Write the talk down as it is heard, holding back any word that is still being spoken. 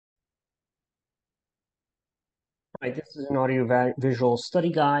Right, this is an audio-visual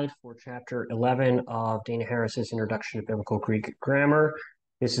study guide for Chapter 11 of Dana Harris's Introduction to Biblical Greek Grammar.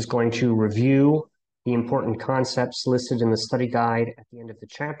 This is going to review the important concepts listed in the study guide at the end of the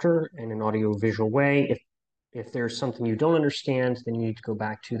chapter in an audio-visual way. If there's something you don't understand, then you need to go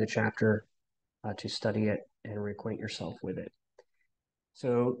back to the chapter to study it and reacquaint yourself with it.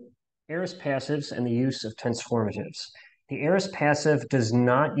 So, aorist passives and the use of tense formatives. The aorist passive does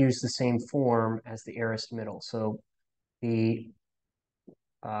not use the same form as the aorist middle. So the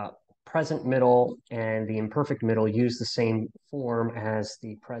present middle and the imperfect middle use the same form as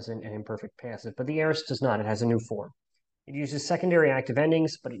the present and imperfect passive, but the aorist does not. It has a new form. It uses secondary active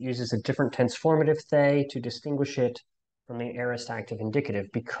endings, but it uses a different tense formative they to distinguish it from the aorist active indicative.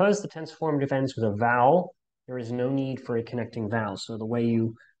 Because the tense formative ends with a vowel, there is no need for a connecting vowel. So the way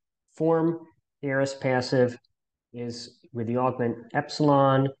you form the aorist passive is with the augment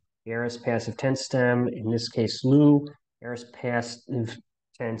epsilon, the aorist passive tense stem, in this case lu, aorist passive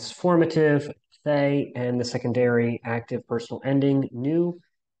tense formative they, and the secondary active personal ending nu,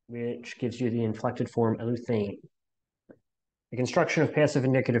 which gives you the inflected form eluthane. The construction of passive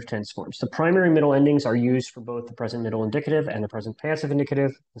indicative tense forms. The primary middle endings are used for both the present middle indicative and the present passive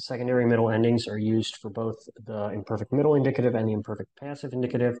indicative. The secondary middle endings are used for both the imperfect middle indicative and the imperfect passive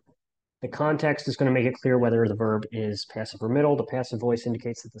indicative. The context is going to make it clear whether the verb is passive or middle. The passive voice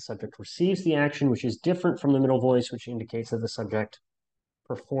indicates that the subject receives the action, which is different from the middle voice, which indicates that the subject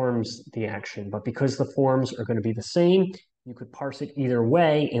performs the action. But because the forms are going to be the same, you could parse it either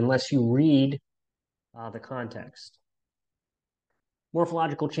way unless you read the context.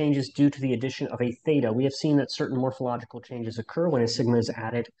 Morphological changes due to the addition of a theta. We have seen that certain morphological changes occur when a sigma is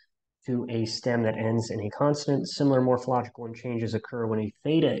added to a stem that ends in a consonant. Similar morphological changes occur when a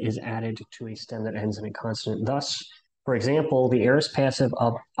theta is added to a stem that ends in a consonant. Thus, for example, the aorist passive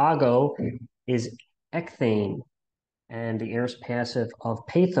of ago is ekthane, and the aorist passive of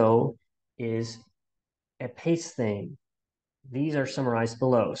patho is epasthane. These are summarized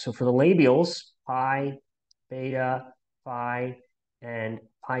below. So for the labials, pi, beta, phi, and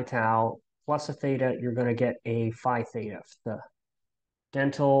pi tau plus a theta, you're going to get a phi theta. The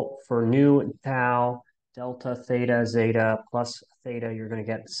dental for nu and tau, delta, theta, zeta, plus theta, you're going to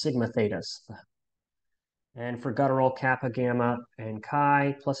get sigma thetas. And for guttural, kappa, gamma, and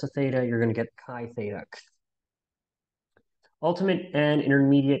chi plus a theta, you're going to get chi theta. Ultimate and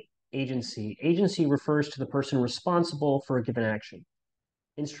intermediate agency. Agency refers to the person responsible for a given action.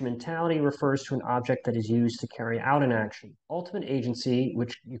 Instrumentality refers to an object that is used to carry out an action. Ultimate agency,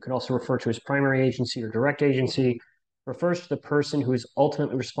 which you could also refer to as primary agency or direct agency, refers to the person who is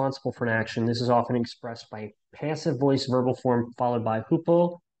ultimately responsible for an action. This is often expressed by a passive voice verbal form followed by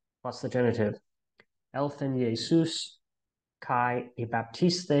hupo plus the genitive. Elthen Jesus kai e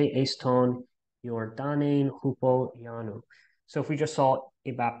baptiste eston Jordanen hupo ianu. So if we just saw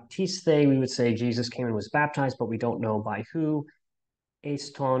e baptiste, we would say Jesus came and was baptized, but we don't know by who.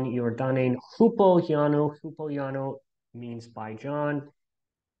 Eston Jordanen Hupoiano means by John.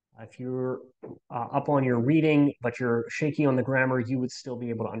 If you're up on your reading, but you're shaky on the grammar, you would still be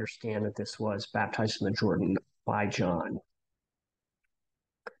able to understand that this was baptized in the Jordan by John.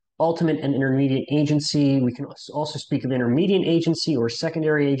 Ultimate and intermediate agency. We can also speak of intermediate agency or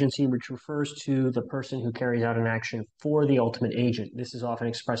secondary agency, which refers to the person who carries out an action for the ultimate agent. This is often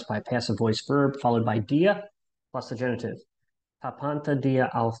expressed by a passive voice verb followed by dia plus the genitive. Tapanta dia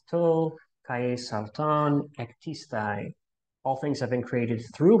alto, kai saltan ectistai. All things have been created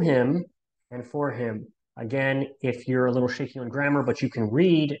through him and for him. Again, if you're a little shaky on grammar, but you can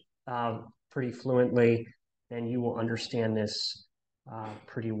read pretty fluently, then you will understand this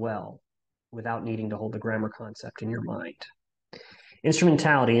pretty well without needing to hold the grammar concept in your mind.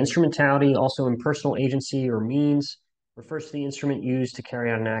 Instrumentality. Instrumentality, also impersonal agency or means, refers to the instrument used to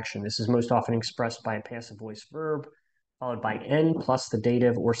carry out an action. This is most often expressed by a passive voice verb, followed by n plus the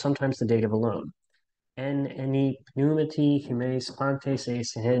dative, or sometimes the dative alone. En eni pneumati hymes pantes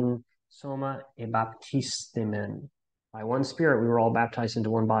eis hen soma e baptistemen. By one spirit we were all baptized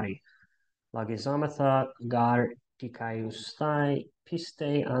into one body. Logizamatha gar dikaiusthai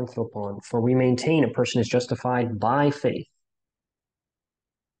piste anthropon. For we maintain a person is justified by faith.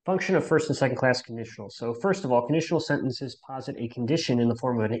 Function of first and second class conditionals. So first of all, conditional sentences posit a condition in the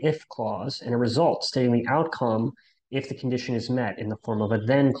form of an if clause and a result stating the outcome if the condition is met in the form of a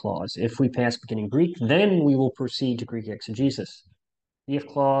then clause. If we pass beginning Greek, then we will proceed to Greek exegesis. The if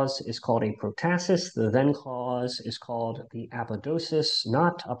clause is called a protasis. The then clause is called the apodosis,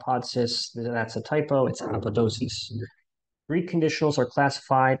 not apodsis. That's a typo. It's apodosis. Greek conditionals are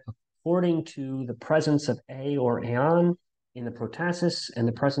classified according to the presence of a or aon in the protasis and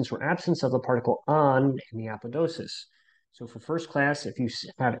the presence or absence of the particle on in the apodosis. So for first class, if you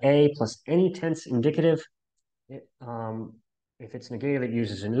have a plus any tense indicative, if it's negative, it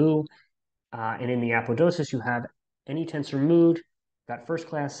uses an u. And in the apodosis, you have any tense or mood. Got first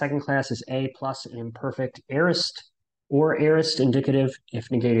class, second class is a plus an imperfect aorist or aorist indicative.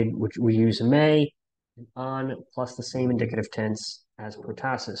 If negated, which we use a may, and on plus the same indicative tense as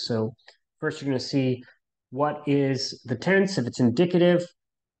protasis. So first, you're going to see what is the tense. If it's indicative,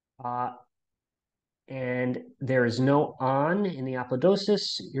 and there is no on in the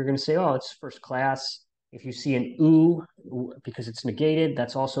apodosis, you're going to say, oh, it's first class. If you see an u, because it's negated,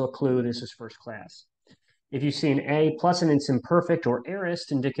 that's also a clue. This is first class. If you see an a plus and it's imperfect or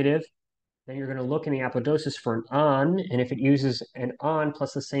aorist indicative, then you're going to look in the apodosis for an on. And if it uses an on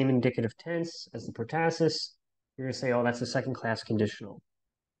plus the same indicative tense as the protasis, you're going to say, oh, that's a second class conditional.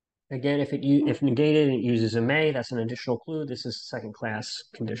 Again, if negated and it uses a may, that's an additional clue. This is second class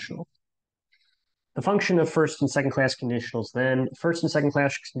conditional. The function of first and second class conditionals then, first and second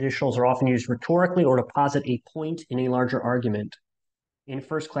class conditionals are often used rhetorically or to posit a point in a larger argument. In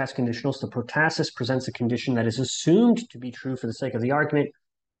first class conditionals, the protasis presents a condition that is assumed to be true for the sake of the argument,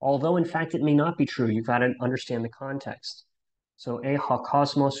 although in fact it may not be true. You've got to understand the context. So, e ha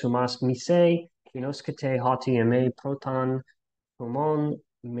cosmos humas mise, kinoskete hoti eme proton humon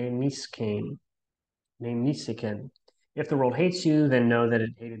memisiken. If the world hates you, then know that it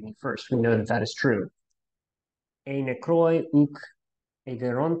hated me first. We know that that is true. E necroi uk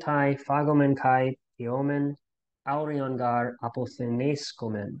egerontai phagomen kai theomen auriongar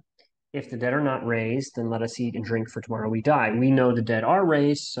apotheneskomen. If the dead are not raised, then let us eat and drink, for tomorrow we die. We know the dead are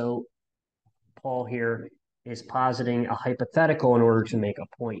raised, so Paul here is positing a hypothetical in order to make a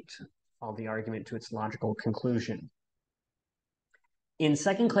point of the argument to its logical conclusion. In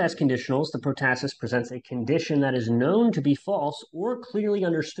second-class conditionals, the protasis presents a condition that is known to be false or clearly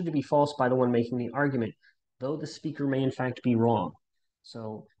understood to be false by the one making the argument, though the speaker may in fact be wrong.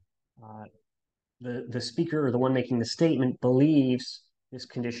 So the speaker or the one making the statement believes this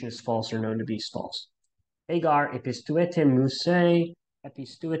condition is false or known to be false. Egar epistuete muse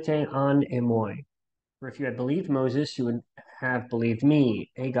epistuete an emoi. For if you had believed Moses, you would have believed me.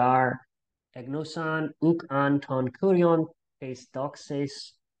 Egar egnosan uk an ton kurion es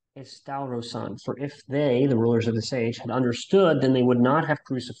doxes estaurosan. For if they, the rulers of this age, had understood, then they would not have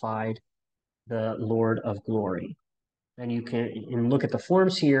crucified the Lord of glory. And you can look at the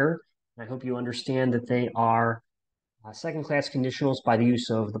forms here. I hope you understand that they are second-class conditionals by the use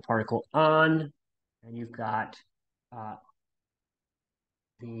of the particle on, and you've got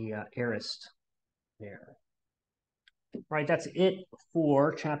the aorist there. All right, that's it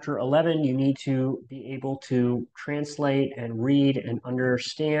for chapter 11. You need to be able to translate and read and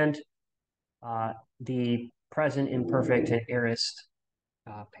understand the present, imperfect, and aorist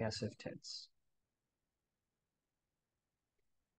passive tense.